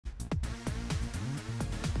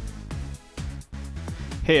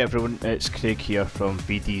Hey everyone, it's Craig here from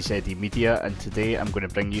VDZE Media, and today I'm going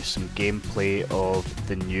to bring you some gameplay of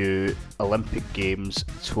the new Olympic Games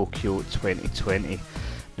Tokyo 2020.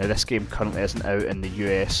 Now this game currently isn't out in the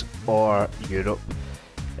US or Europe.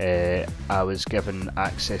 I was given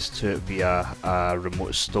access to it via a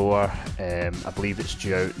remote store. I believe it's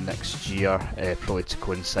due out next year, probably to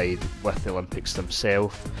coincide with the Olympics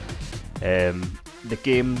themselves. The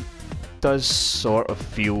game does sort of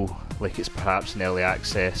feel like it's perhaps in early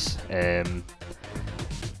access.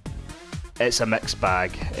 It's a mixed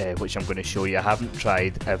bag, which I'm going to show you. I haven't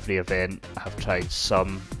tried every event. I have tried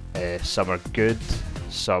some. Some are good,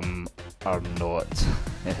 some are not,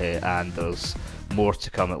 and there's more to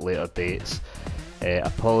come at later dates.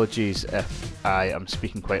 Apologies if I am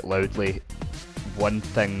speaking quite loudly. One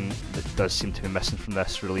thing that does seem to be missing from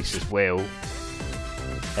this release as well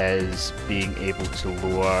is being able to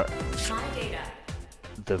lower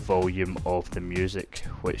the volume of the music,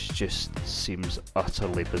 which just seems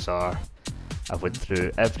utterly bizarre. I went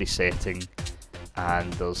through every setting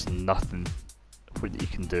and there's nothing that you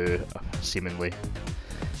can do, seemingly,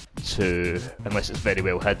 to, unless it's very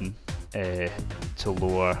well hidden, to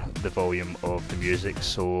lower the volume of the music.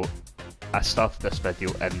 So I started this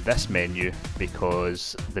video in this menu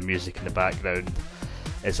because the music in the background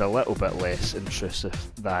is a little bit less intrusive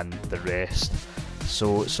than the rest.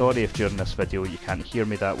 So sorry if during this video you can't hear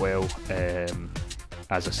me that well.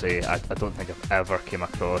 As I say, I don't think I've ever came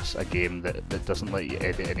across a game that doesn't let you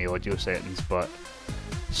edit any audio settings, but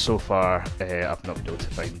so far I've not been able to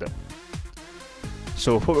find it.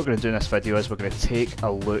 So what we're going to do in this video is we're going to take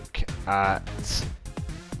a look at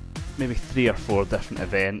maybe 3 or 4 different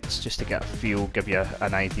events just to get a feel, give you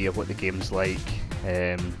an idea of what the game's like,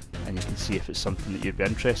 and you can see if it's something that you'd be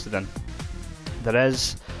interested in. There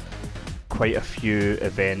is quite a few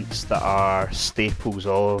events that are staples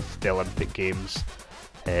of the Olympic Games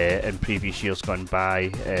in previous years gone by.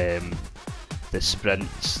 The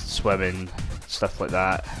sprints, swimming, stuff like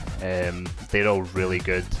that, they're all really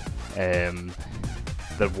good.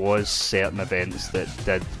 There was certain events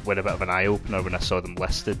that were a bit of an eye-opener when I saw them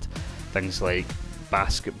listed. Things like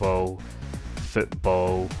basketball,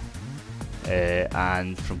 football,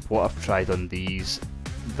 and from what I've tried on these,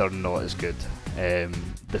 they're not as good.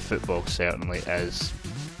 The football certainly is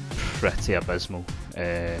pretty abysmal.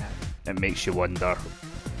 It makes you wonder,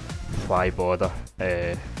 why bother?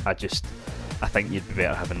 I think you'd be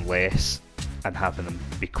better having less and having them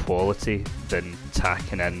be quality than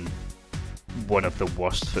tacking in one of the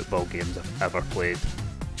worst football games I've ever played.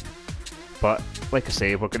 But like I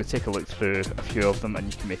say, we're going to take a look through a few of them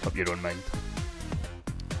and you can make up your own mind.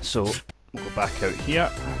 So we'll go back out here.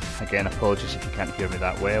 Again, apologies if you can't hear me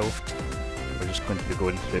that well. We're just going to be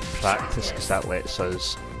going through practice because that lets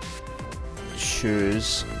us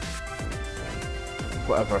choose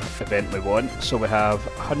whatever event we want. So we have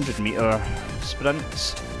 100 metre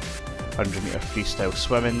sprints, 100 metre freestyle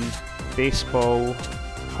swimming, baseball,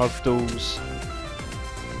 hurdles,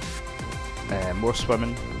 more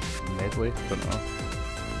swimming, medley, don't know,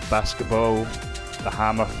 basketball, the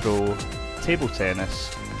hammer throw, table tennis,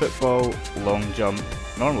 football, long jump,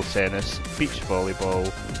 normal tennis, beach volleyball,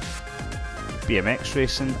 BMX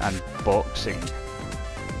racing and boxing.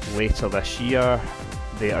 Later this year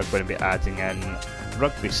they are going to be adding in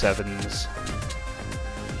rugby sevens,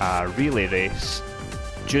 a relay race,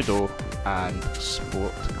 judo and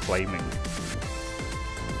sport climbing.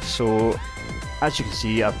 So as you can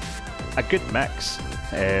see, a good mix.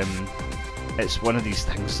 It's one of these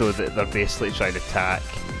things though that they're basically trying to tack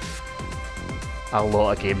a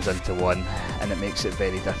lot of games into one, and it makes it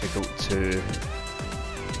very difficult to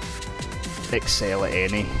excel at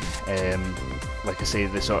any. Like I say,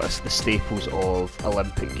 the staples of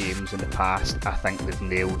Olympic Games in the past, I think they've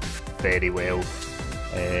nailed very well.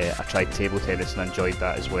 I tried table tennis and enjoyed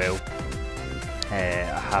that as well.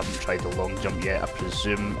 I haven't tried the long jump yet. I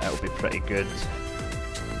presume it'll be pretty good.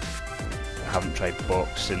 I haven't tried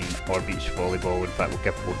boxing or beach volleyball. In fact, we'll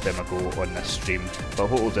give both them a go on this stream. But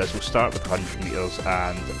what we'll do is we'll start with 100 metres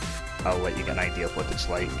and I'll let you get an idea of what it's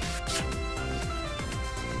like.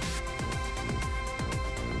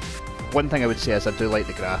 One thing I would say is I do like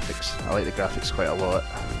the graphics. I like the graphics quite a lot.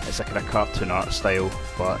 It's a kind of cartoon art style,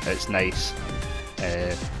 but it's nice.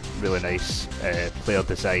 Really nice player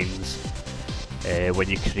designs. When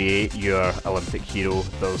you create your Olympic hero,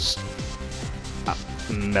 there's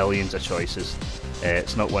millions of choices.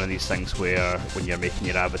 It's not one of these things where when you're making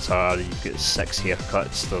your avatar you've got 6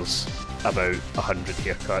 haircuts. There's about 100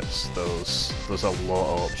 haircuts. There's a lot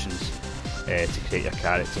of options to create your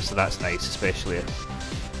character, so that's nice, especially if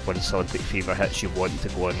when Olympic fever hits you want to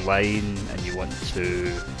go online and you want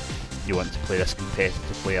to you want to play this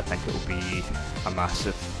competitively, I think it will be a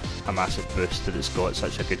massive boost that it's got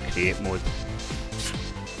such a good create mode.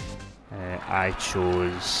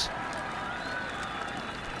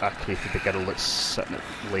 I created the girl that's sitting at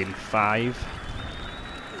lane 5,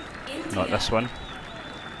 India. Not this one.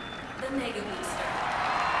 The Mega Booster.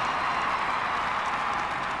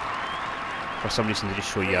 For some reason they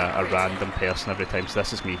just show you a random person every time, so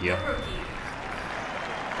this is me here.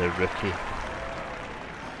 The rookie.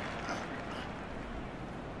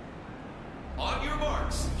 On your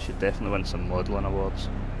marks. Should definitely win some modelling awards.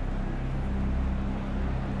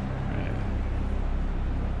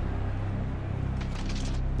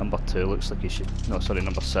 Number 2 looks like he should, no sorry,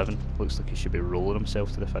 number 7 looks like he should be rolling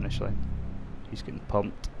himself to the finish line. He's getting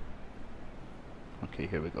pumped. Okay,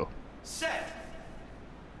 here we go. Set.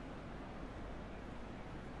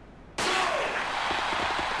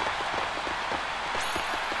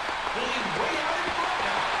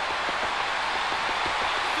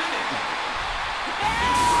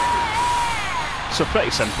 So pretty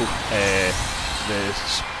simple.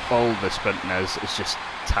 All the sprinting is just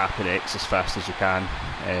tapping X as fast as you can.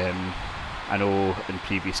 I know in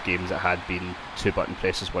previous games it had been 2 button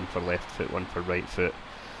presses, one for left foot, one for right foot.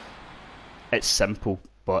 It's simple,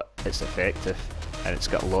 but it's effective, and it's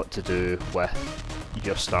got a lot to do with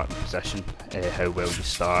your starting position, how well you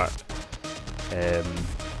start.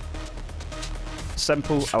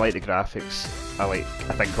 Simple, I like the graphics. I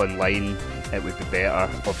think online it would be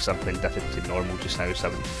better. Obviously I'm playing difficulty normal just now, so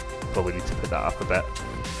I would probably need to put that up a bit.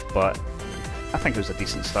 But I think it was a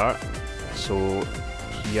decent start. So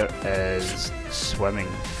here is swimming,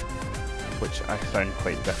 which I found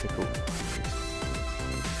quite difficult.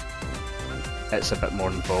 It's a bit more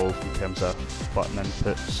involved in terms of button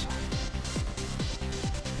inputs.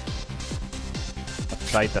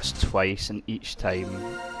 I've tried this twice, and each time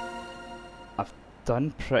I've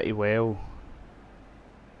done pretty well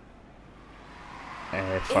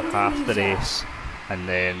for half the race, and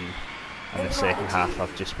then in the second half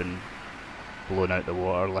I've just been blown out the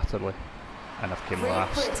water literally, and I've came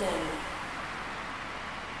last.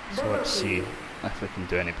 So let's see if we can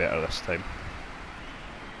do any better this time.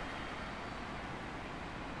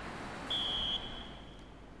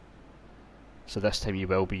 So this time you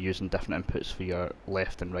will be using different inputs for your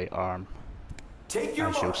left and right arm, as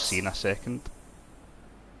you'll see in a second.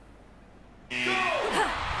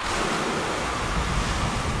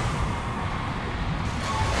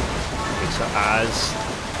 So as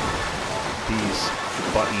these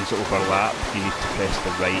buttons overlap, you need to press the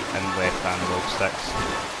right and left analog sticks.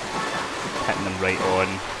 Hitting them right on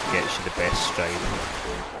gets you the best stride.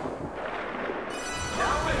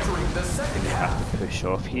 You have to push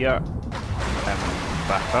off here and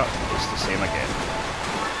back up, it's the same again.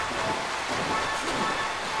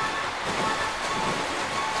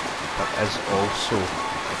 There is also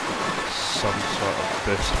some sort of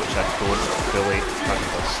boost which I don't fully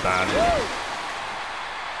understand.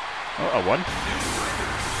 Oh, I won.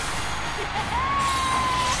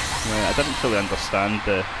 Yeah, I didn't fully understand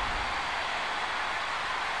the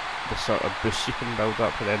sort of boost you can build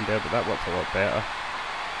up at the end there, but that worked a lot better.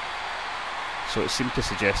 So it seemed to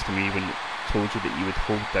suggest to me when it told you that you would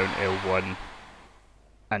hold down L1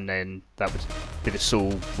 and then that would be the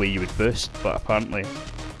sole way you would boost, but apparently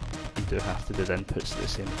you do have to do the inputs at the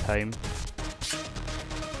same time.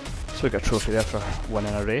 So we got a trophy there for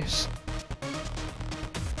winning a race.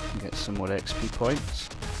 Get some more XP points.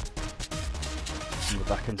 And go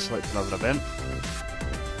back and select another event.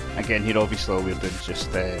 Again, here obviously all we're doing is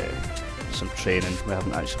just some training. We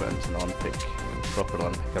haven't actually went into an proper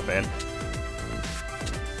Olympic event.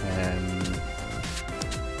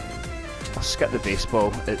 I'll skip the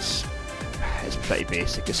baseball. It's pretty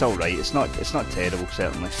basic. It's all right. It's not terrible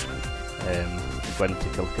certainly. Go in and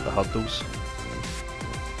take a look at the hurdles.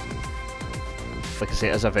 Like I say,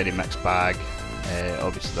 it is a very mixed bag.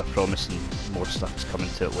 Obviously they're promising more stuff is coming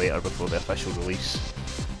to it later before the official release.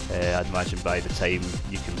 I'd imagine by the time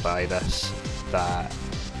you can buy this that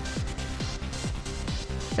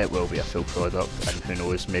it will be a full product, and who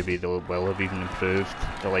knows, maybe they will have even improved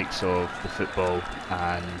the likes of the football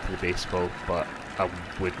and the baseball, but I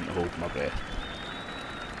wouldn't hold my breath.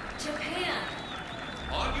 Japan.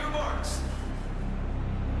 On your marks.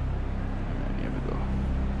 Here we go.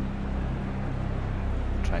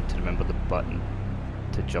 I'm trying to remember the button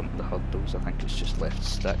to jump the hurdles. I think it's just left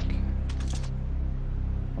stick.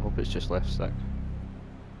 I hope it's just left stick.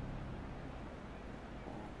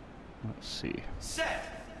 Let's see. Set.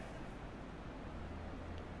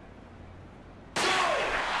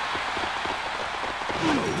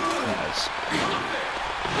 That is.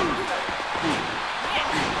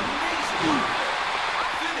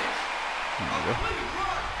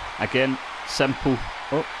 Again, simple.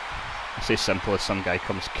 Oh, I say simple as some guy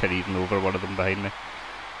comes careening over one of them behind me.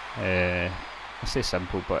 I say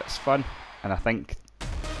simple, but it's fun, and I think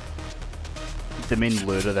the main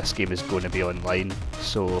lure of this game is going to be online.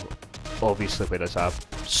 So obviously, whereas I've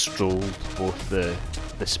strolled both the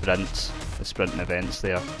sprinting events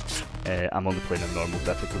there, I'm only playing on normal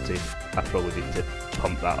difficulty. I probably need to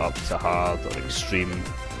pump that up to hard or extreme,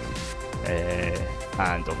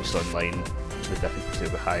 and obviously online the difficulty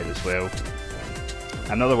will be higher as well.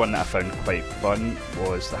 Another one that I found quite fun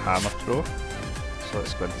was the hammer throw. So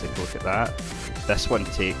let's go and take a look at that. This one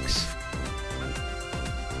takes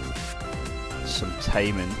some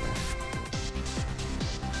timing.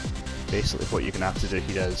 Basically what you're going to have to do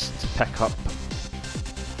here is to pick up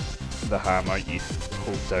the hammer, you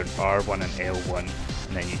hold down R1 and L1,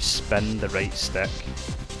 and then you spin the right stick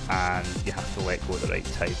and you have to let go at the right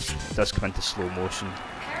time. It does come into slow motion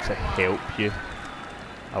to help you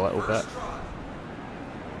a little bit.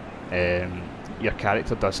 Your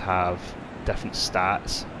character does have different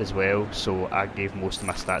stats as well, so I gave most of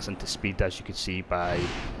my stats into speed, as you could see by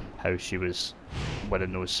how she was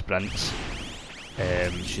winning those sprints.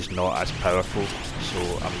 She's not as powerful, so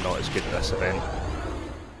I'm not as good at this event.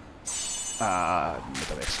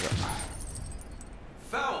 The rest of it.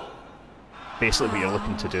 Foul. Basically what you're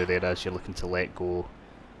looking to do there is you're looking to let go.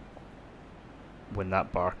 When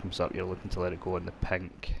that bar comes up, you're looking to let it go in the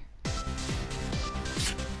pink.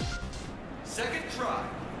 Second try.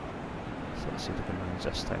 So let's see if we can manage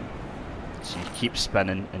this time. So you keep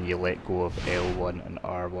spinning and you let go of L1 and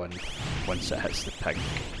R1 once it hits the pink.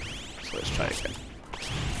 So let's try again.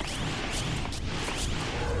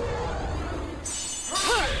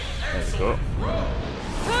 There we go.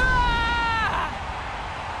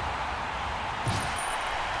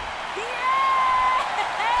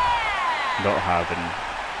 Not having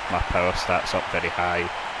my power stats up very high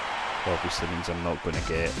obviously means I'm not going to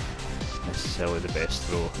get necessarily the best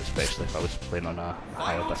throw, especially if I was playing on a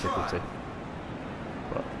higher difficulty.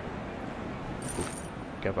 But we'll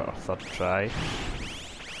give it our third try. See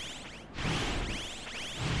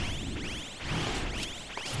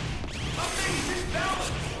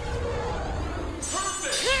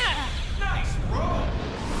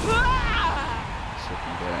if we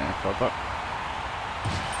can get any further.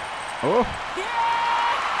 Oh!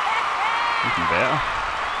 Even better.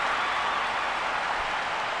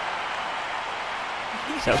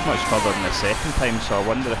 See, that was much further than the second time, so I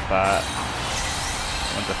wonder if I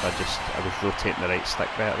was rotating the right stick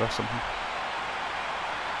better or something.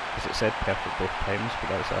 Because it said perfect both times, but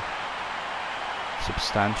that was a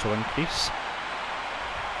substantial increase.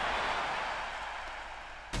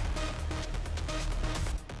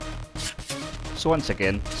 So once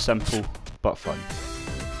again, simple but fun.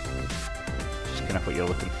 Just kind of what you're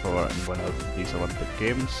looking for in one of these Olympic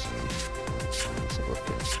Games. Let's have a look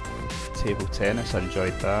at table tennis, I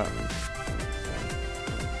enjoyed that.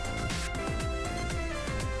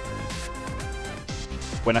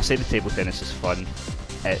 When I say the table tennis is fun,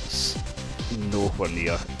 it's nowhere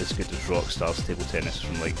near as good as Rockstar's table tennis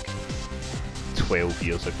from like 12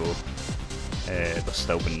 years ago. There's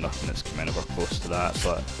still been nothing that's come anywhere close to that,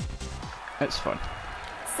 but it's fun.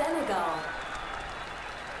 Senegal.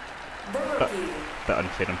 The rookie. Bit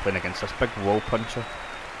unfair I'm playing against this big wall puncher.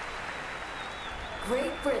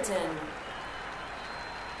 Great Britain.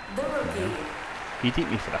 The rookie. He'd eat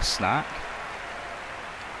me for a snack.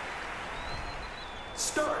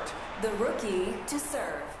 Start. The rookie to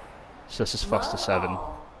serve. So this is first to 7,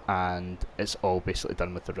 and it's all basically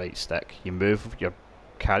done with the right stick. You move your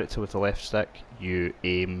character with the left stick, you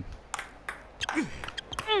aim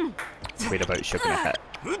whereabouts you're going to hit,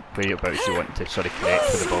 whereabouts you want to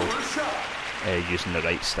connect with the ball using the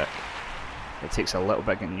right stick. It takes a little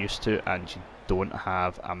bit getting used to, and you don't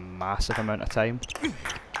have a massive amount of time,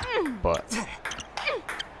 but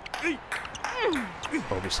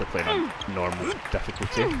obviously playing on normal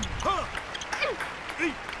difficulty,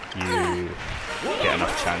 you get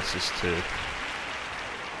enough chances to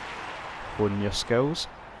hone your skills.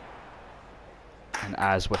 And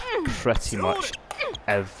as with pretty much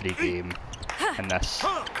every game in this,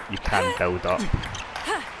 you can build up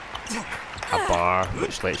a bar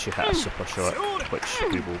which lets you hit a super shot, which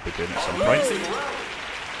we will be doing at some point.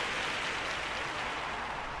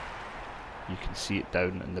 You can see it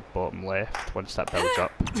down in the bottom left once that builds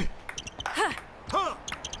up.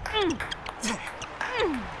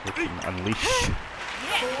 We can unleash.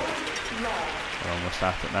 We're almost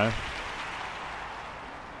at it now.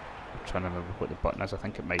 I'm trying to remember what the button is. I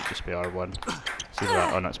think it might just be R1. See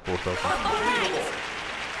that? Oh no, it's both of them.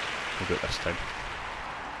 We'll do it this time.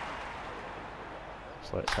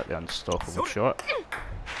 So let's hit the unstoppable shot.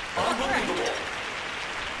 Unbelievable.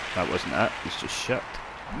 That wasn't it, he's just shit.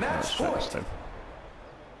 Match Let's try this point. time.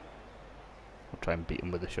 We'll try and beat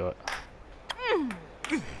him with a shot.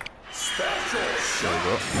 Special There shot. we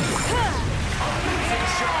go. Amazing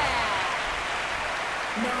shot.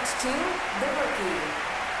 Match 2, the rookie.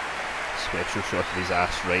 Special shot of his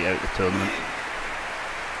ass right out the tournament.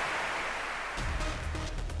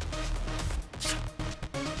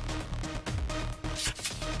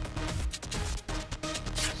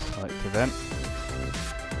 Select event.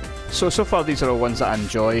 So far these are all ones that I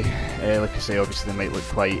enjoy. Like I say, obviously they might look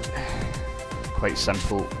quite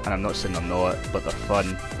simple, and I'm not saying they're not, but they're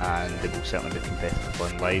fun and they will certainly be competitive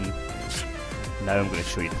online. Now I'm going to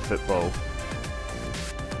show you the football.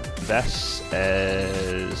 This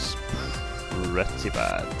is pretty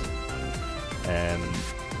bad.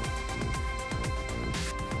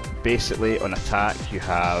 Basically on attack you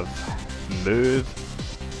have move,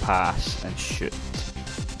 pass and shoot.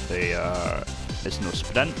 There's no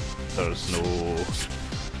sprint, there's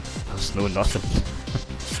no nothing.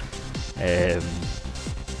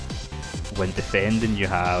 When defending you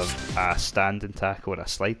have a standing tackle and a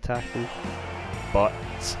slide tackle, but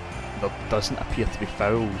there doesn't appear to be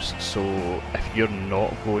fouls, so if you're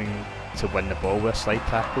not going to win the ball with a slide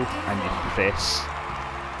tackle and you press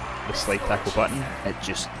the slide tackle button, it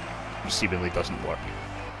just seemingly doesn't work.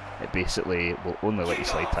 It basically will only let you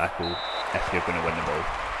slide tackle if you're going to win the ball.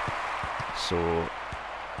 So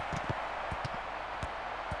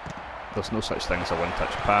there's no such thing as a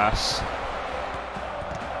one-touch pass.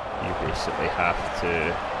 You basically have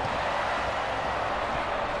to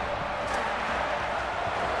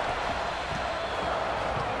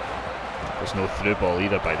there's no through ball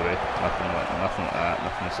either, by the way. Nothing like that.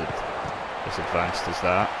 Nothing as advanced as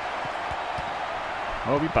that.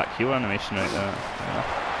 Oh, we back heel animation right there. Yeah.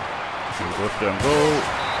 We'll go through and goal.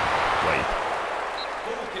 Wide.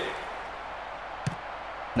 Goal kick.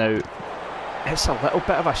 Now, it's a little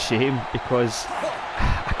bit of a shame because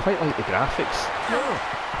I quite like the graphics.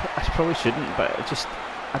 I probably shouldn't, but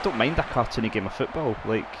I don't mind a cartoony game of football.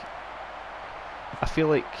 Like, I feel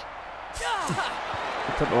like,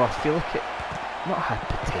 I don't know, I feel like it not had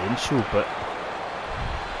potential, but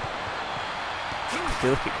I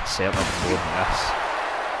feel like it could certainly be more than this.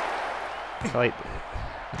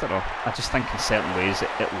 I don't know, I just think in certain ways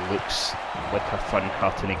it looks like a fun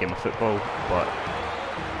cartoony game of football, but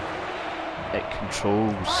it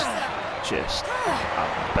controls just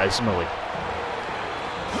abysmally.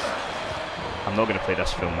 I'm not going to play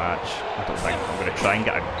this full match, I don't think. I'm going to try and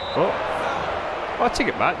get a... Oh, I take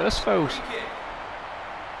it back, this fouls.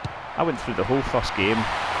 I went through the whole first game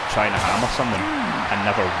trying to hammer someone and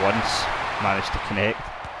never once managed to connect.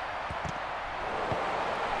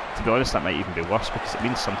 To be honest, that might even be worse because it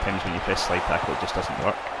means sometimes when you press slide tackle it just doesn't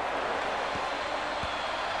work.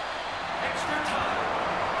 Extra time.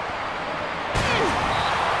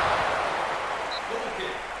 Goal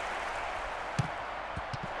kick.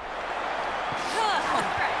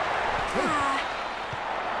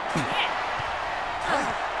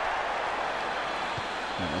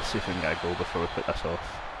 Right, let's see if we can get a goal before we put this off.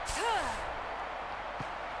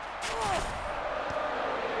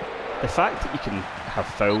 The fact that you can have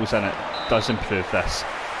fouls in it does improve this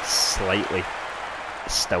slightly.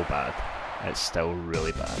 It's still bad. It's still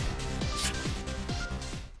really bad.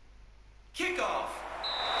 Kickoff.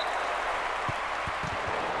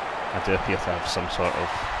 I do appear to have some sort of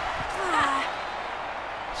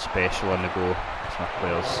special on the go with my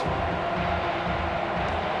players.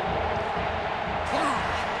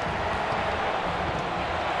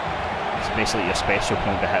 It's basically your special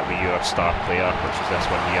point to hit with your star player, which is this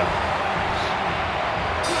one here.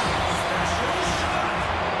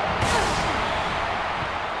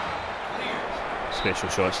 Special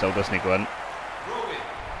shot still doesn't go in. Rolling.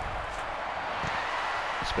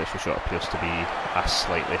 Special shot appears to be a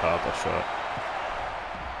slightly harder shot.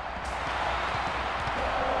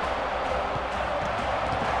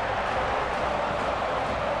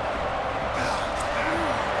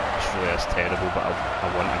 This really is terrible, but I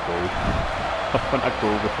want a goal. I want a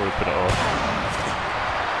goal before we put it off.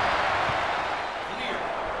 Clear.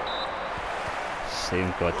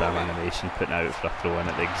 Same goddamn animation, putting out for a throw in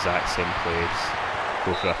at the exact same place.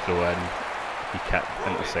 Go for a throw in, he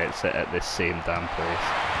intercepts it at the same damn place.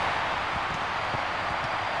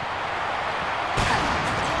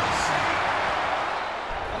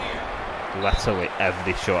 Literally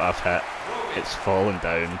every shot I've hit, it's fallen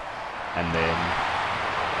down, and then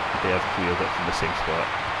they have cleared it from the same spot.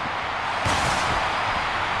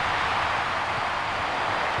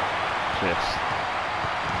 Just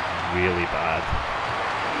really bad.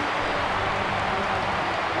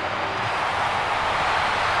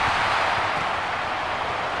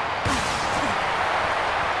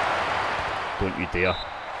 Don't you dare.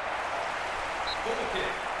 Goal kick.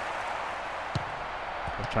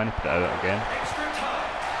 We're trying to put it out again. Extra time.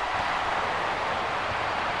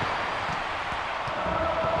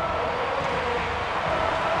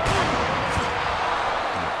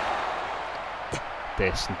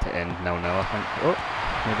 Destined to end 0-0, I think. Oh,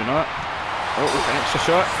 maybe not. Oh, an extra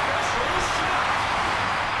shot.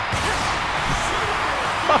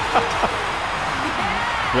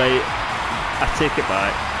 Right, I take it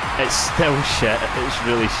back. It's still shit. It's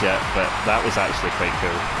really shit, but that was actually quite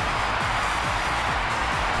cool.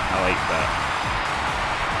 I like that.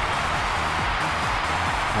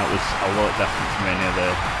 That was a lot different from any of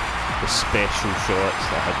the special shots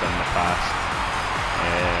that I had done in the past.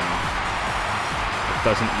 It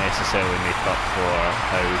doesn't necessarily make up for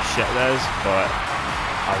how shit it is, but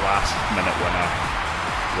a last minute winner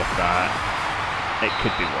with that, it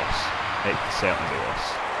could be worse. It could certainly be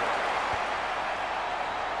worse.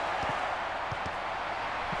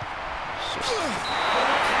 It's just...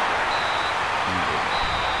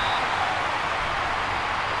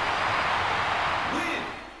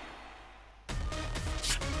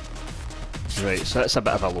 Right, so that's a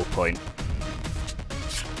bit of a low point,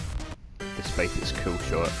 despite its cool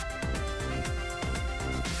shot.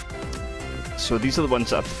 So these are the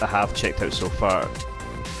ones that I have checked out so far.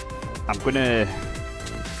 I'm gonna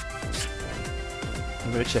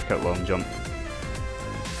check out long jump.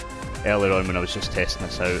 Earlier on when I was just testing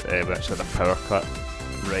this out, we actually had a power cut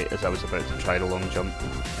right as I was about to try the long jump,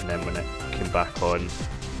 and then when it came back on,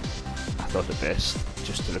 I thought it best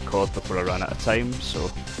just to record before I ran out of time,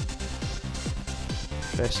 so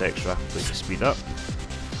press X rapidly to speed up.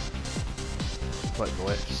 Click the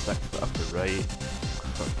left stick for the upper right,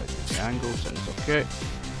 click the angle, sounds okay.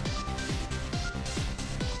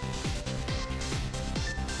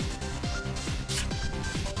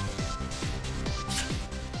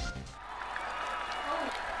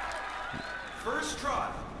 First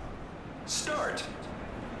try. Start.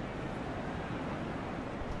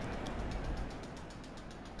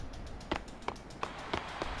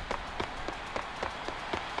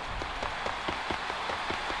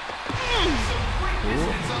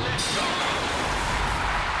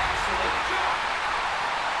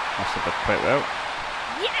 Must have done quite well.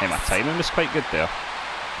 Yes! Hey, my timing was quite good there.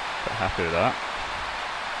 Quite happy with that.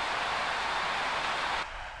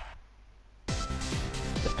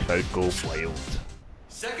 The crowd go wild.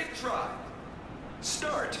 Second try.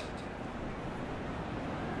 Start.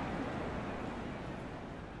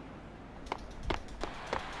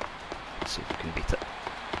 Let's see if we can beat it.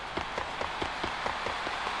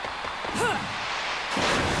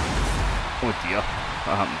 Oh dear,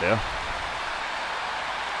 what happened there?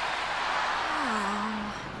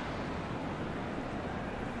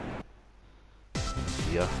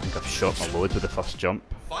 I think I've shot my load with the first jump.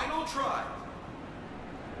 Final try.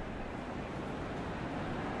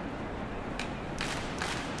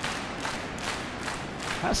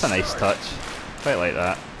 That's a nice touch. Quite like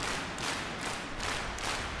that.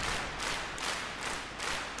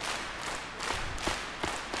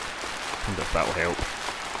 Wonder if that'll help.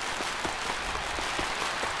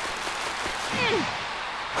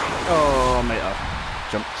 Oh, I might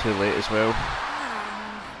have jumped too late as well.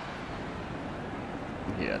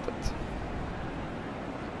 Yeah, I did. I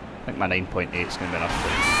think my 9.8 is going to be enough for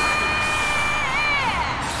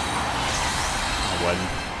a win.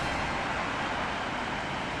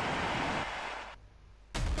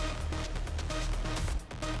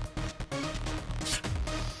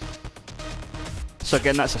 So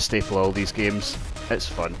again, that's a staple of all these games. It's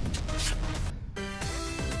fun. I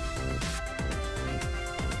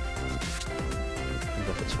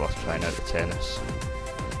wonder if it's worth trying out the tennis.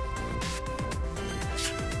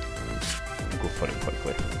 Go for it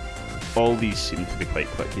quickly. All these seem to be quite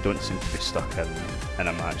quick. You don't seem to be stuck in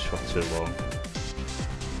a match for too long,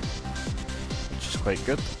 which is quite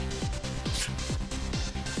good.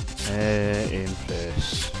 Aim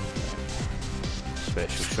press.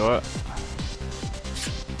 Special shot.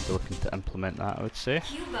 We're looking to implement that, I would say.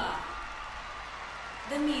 Cuba.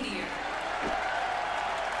 The Meteor.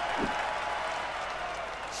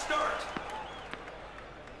 Start.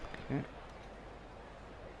 Okay.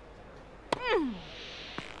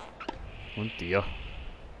 Oh dear.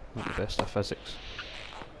 Not the best of physics.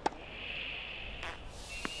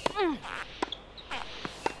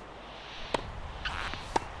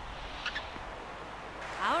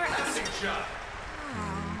 Classic shot.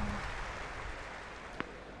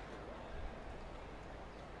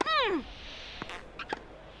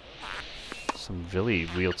 Some really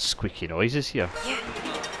weird squeaky noises here.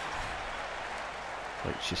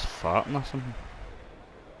 Like she's farting or something.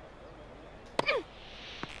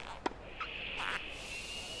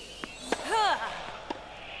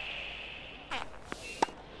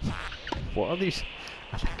 What are these?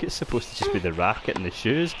 I think it's supposed to just be the racket and the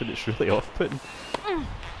shoes, but it's really off-putting.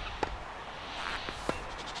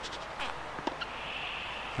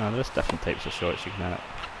 There's different types of shots you can hit.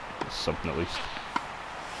 It's something at least.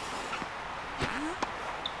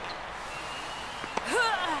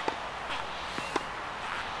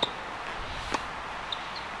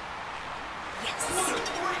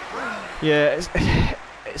 Yeah,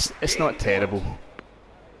 it's not terrible.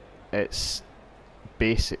 It's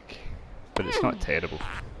basic, but it's not terrible.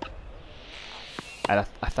 And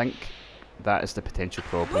I think that is the potential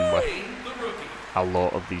problem with a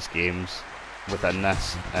lot of these games within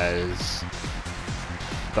this, is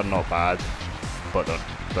they're not bad, but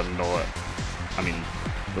they're not. I mean,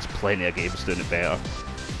 there's plenty of games doing it better.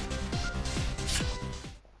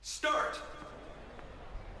 Start.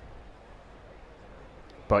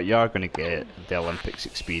 But you are going to get the Olympics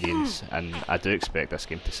experience, and I do expect this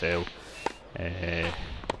game to sell. They've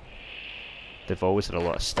always had a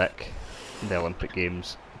lot of stick in the Olympic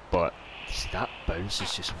games, but see, that bounce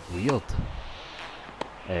is just weird.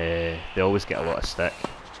 They always get a lot of stick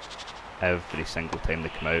every single time they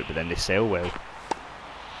come out, but then they sell well.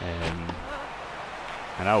 And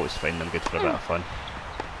I always find them good for a bit of fun.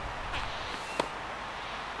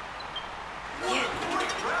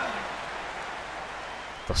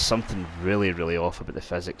 There's something really, really off about the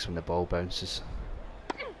physics when the ball bounces.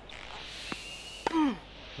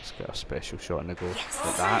 Let's get a special shot in the goal.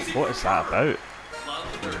 Like that. What is that about?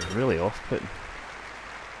 It's really off-putting.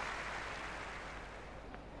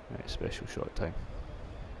 Right, special shot time.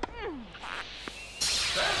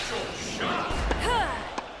 Special shot.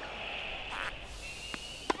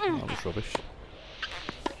 That was rubbish.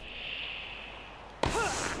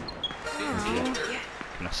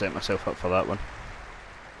 Can I set myself up for that one?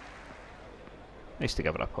 Nice to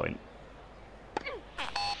give her a point.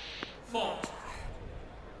 Fault.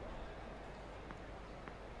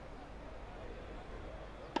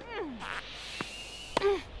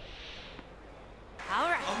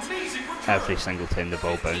 Amazing return. Every single time the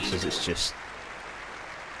ball bounces, it's just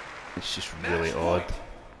really odd.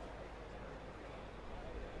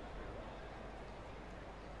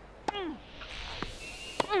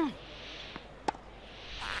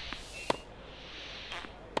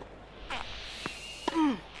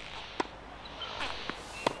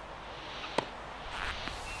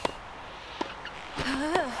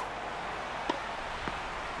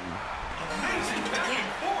 Amazing back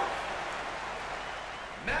and forth.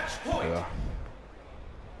 Match point. Yeah.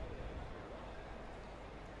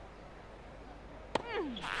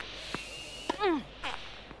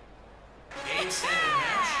 Eight-set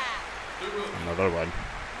match. The rookie Another one.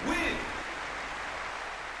 win.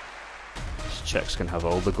 These chicks can have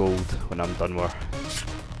all the gold when I'm done with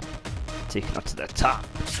taking her to the top.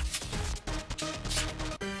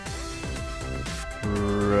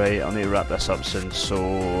 Right, I'll need to wrap this up soon.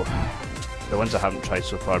 So, the ones I haven't tried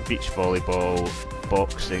so far: beach volleyball,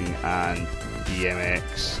 boxing, and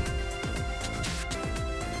BMX.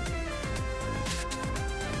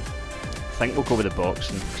 I think we'll go with the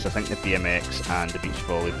boxing, because I think the BMX and the beach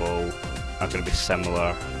volleyball are going to be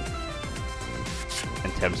similar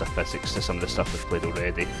in terms of physics to some of the stuff we've played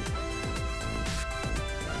already.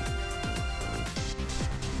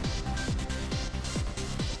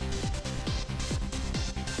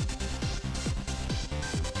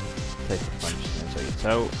 Type of punch, as I can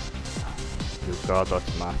tell. You'll guard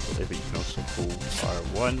automatically, but you can also hold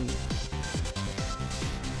R1.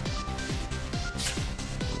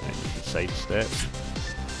 And you can sidestep.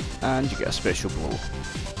 And you get a special blow.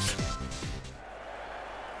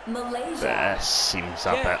 Malaysia. This seems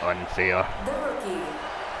a bit unfair. The rookie.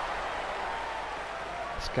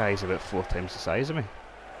 This guy's about 4 times the size of me.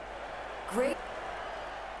 Great.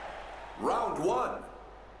 Round one.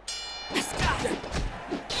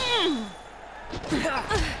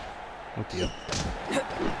 Oh dear.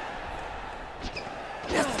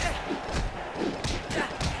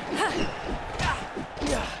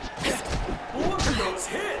 Look at those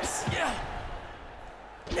hits.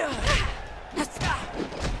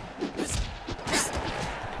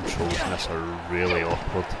 Controls in this are really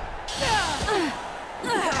awkward.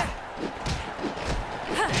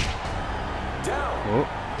 Down. Oh,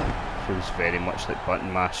 feels very much like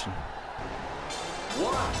button mashing.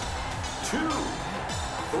 1, 2,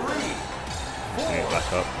 3, Bring it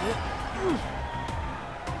back up.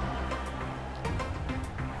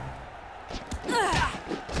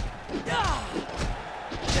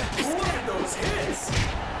 Look at those hits.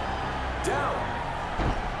 Down.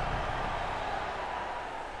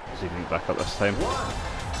 Is he going back up this time? 1,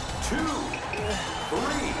 2, 3,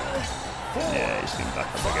 4. Yeah, he's going back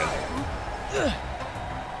up again.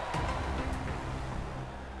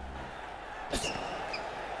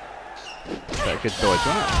 good dodge,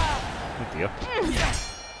 wasn't it? Oh dear.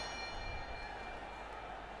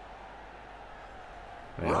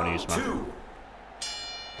 Right, I'm gonna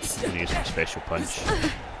use my special punch.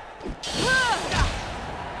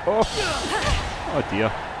 Oh! Oh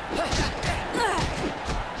dear.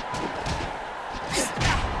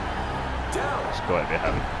 It's got to be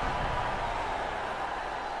him.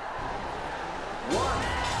 1,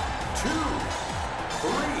 2, 3,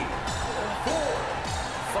 4,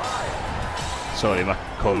 5. Sorry, my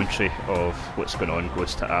commentary of what's going on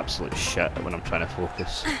goes to absolute shit when I'm trying to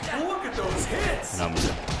focus. Look at those hits! And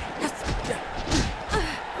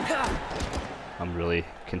I'm really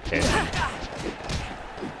contesting.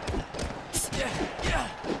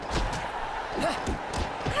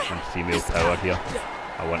 And female power here.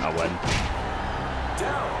 I want a win.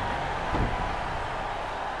 Down.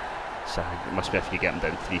 So it must be if you get him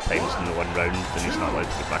down 3 times in the 1 round, then he's not allowed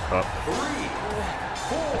to get back up. 3,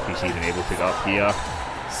 4, If he's even able to get up here.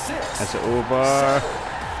 6, Is it over?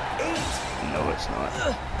 8. No, it's not.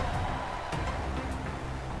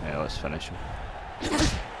 Yeah, let's finish him.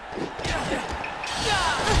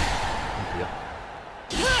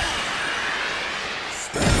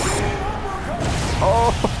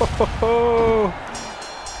 Oh! Ho, ho, ho.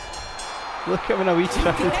 Look at him in a wee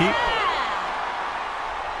triple heat.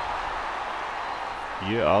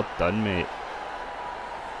 You are done, mate.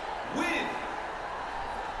 Win.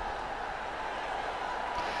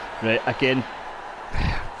 Right, again,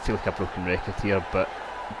 I feel like a broken record here, but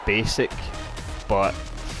basic, but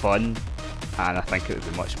fun, and I think it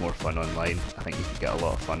would be much more fun online. I think you could get a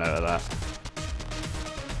lot of fun out of that.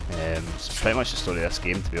 It's pretty much the story of this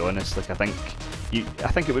game, to be honest. Like, I think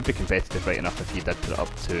it would be competitive right enough if you did put it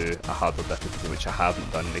up to a harder difficulty, which I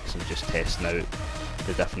haven't done because I'm just testing out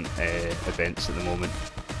the different events at the moment.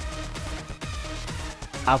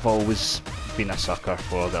 I've always been a sucker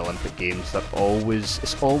for the Olympic Games. It's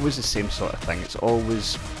always the same sort of thing. It's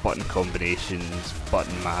always button combinations,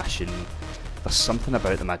 button mashing. There's something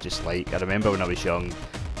about them I just like. I remember when I was young,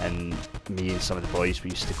 and me and some of the boys, we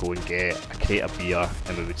used to go and get a crate of beer,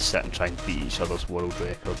 and we would sit and try and beat each other's world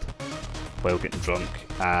record while getting drunk.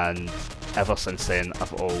 And ever since then,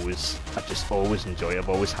 I've just always enjoyed it. I've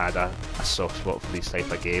always had a soft spot for these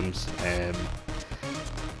type of games.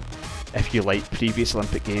 If you like previous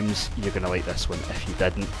Olympic Games, you're going to like this one. If you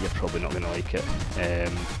didn't, you're probably not going to like it.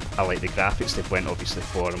 I like the graphics. They've went obviously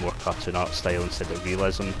for a more cartoon art style instead of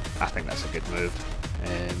realism. I think that's a good move.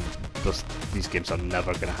 These games are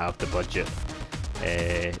never going to have the budget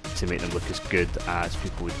to make them look as good as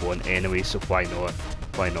people would want anyway, so why not?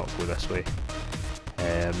 Why not go this way?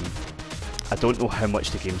 I don't know how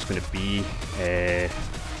much the game's going to be.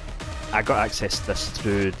 I got access to this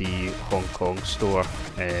through the Hong Kong store.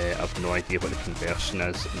 I've no idea what the conversion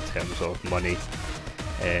is in terms of money.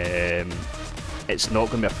 It's not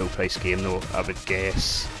going to be a full price game though. I would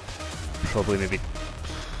guess probably maybe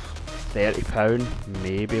 £30,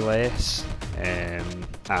 maybe less.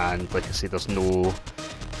 And like I say, there's no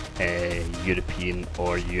European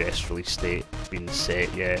or US release date being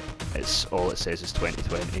set yet. All it says is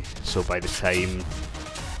 2020. So by the time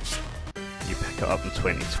you pick it up in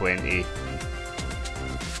 2020,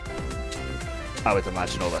 I would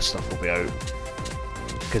imagine all this stuff will be out,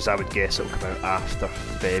 because I would guess it will come out after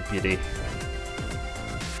February.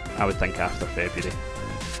 I would think after February,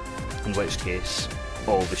 in which case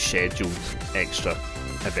all the scheduled extra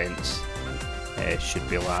events should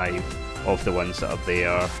be live. Of the ones that are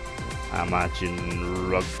there, I imagine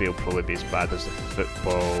rugby will probably be as bad as the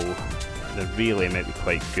football. The relay might be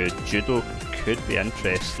quite good. Judo could be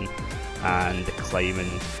interesting, and the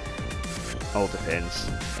climbing, all depends.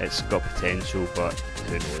 It's got potential, but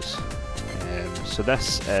who knows. So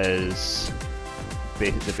this is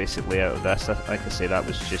the basic layout of this. Like I say, that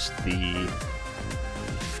was just the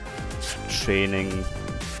training.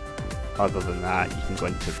 Other than that, you can go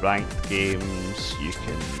into ranked games, you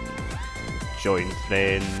can join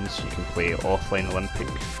friends, you can play offline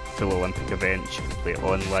full Olympic events, you can play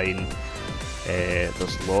online.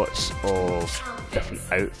 There's lots of different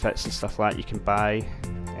outfits and stuff like that you can buy,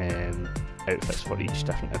 outfits for each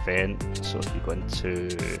different event. So if you go into,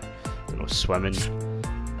 I don't know, swimming,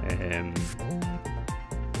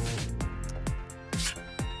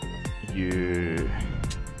 you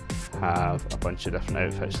have a bunch of different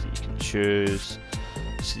outfits that you can choose.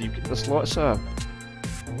 So there's lots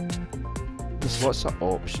of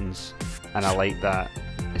options, and I like that,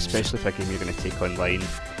 especially for a game you're going to take online.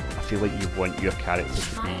 I feel like you want your character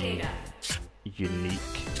to be unique,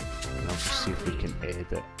 and I'll just see if we can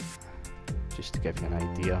edit just to give you an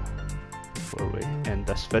idea before we end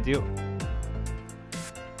this video.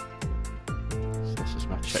 So this is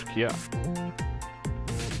my chick here.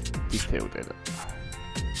 detailed edit.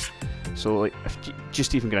 So like, if you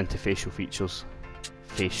just even get into facial features,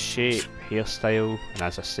 face shape, hairstyle, and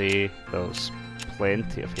as I say, there's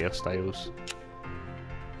plenty of hairstyles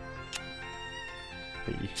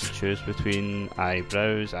that you can choose between: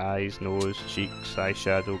 eyebrows, eyes, nose, cheeks,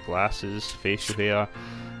 eyeshadow, glasses, facial hair.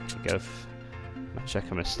 You can give my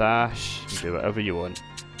chick a moustache, you can do whatever you want.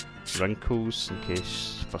 Wrinkles, in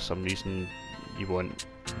case for some reason you want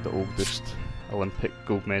the oldest Olympic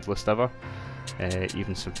gold medalist ever.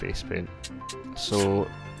 Even some face paint. So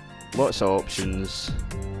lots of options,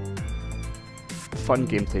 fun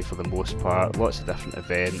gameplay for the most part, lots of different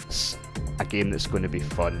events, a game that's going to be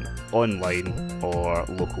fun online or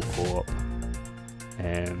local co-op.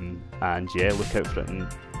 And yeah, look out for it in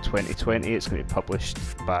 2020. It's going to be published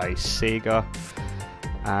by SEGA.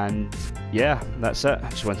 And yeah, that's it. I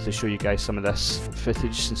just wanted to show you guys some of this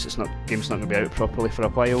footage since game's not going to be out properly for a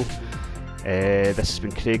while. This has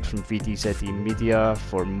been Craig from VDZE Media.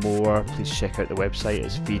 For more, please check out the website.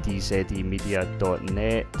 It's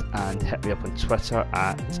vdzmedia.net, and hit me up on Twitter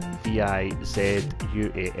at VIZUALDZE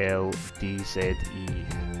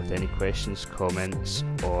with any questions, comments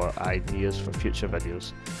or ideas for future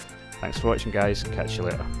videos. Thanks for watching guys, catch you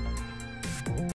later.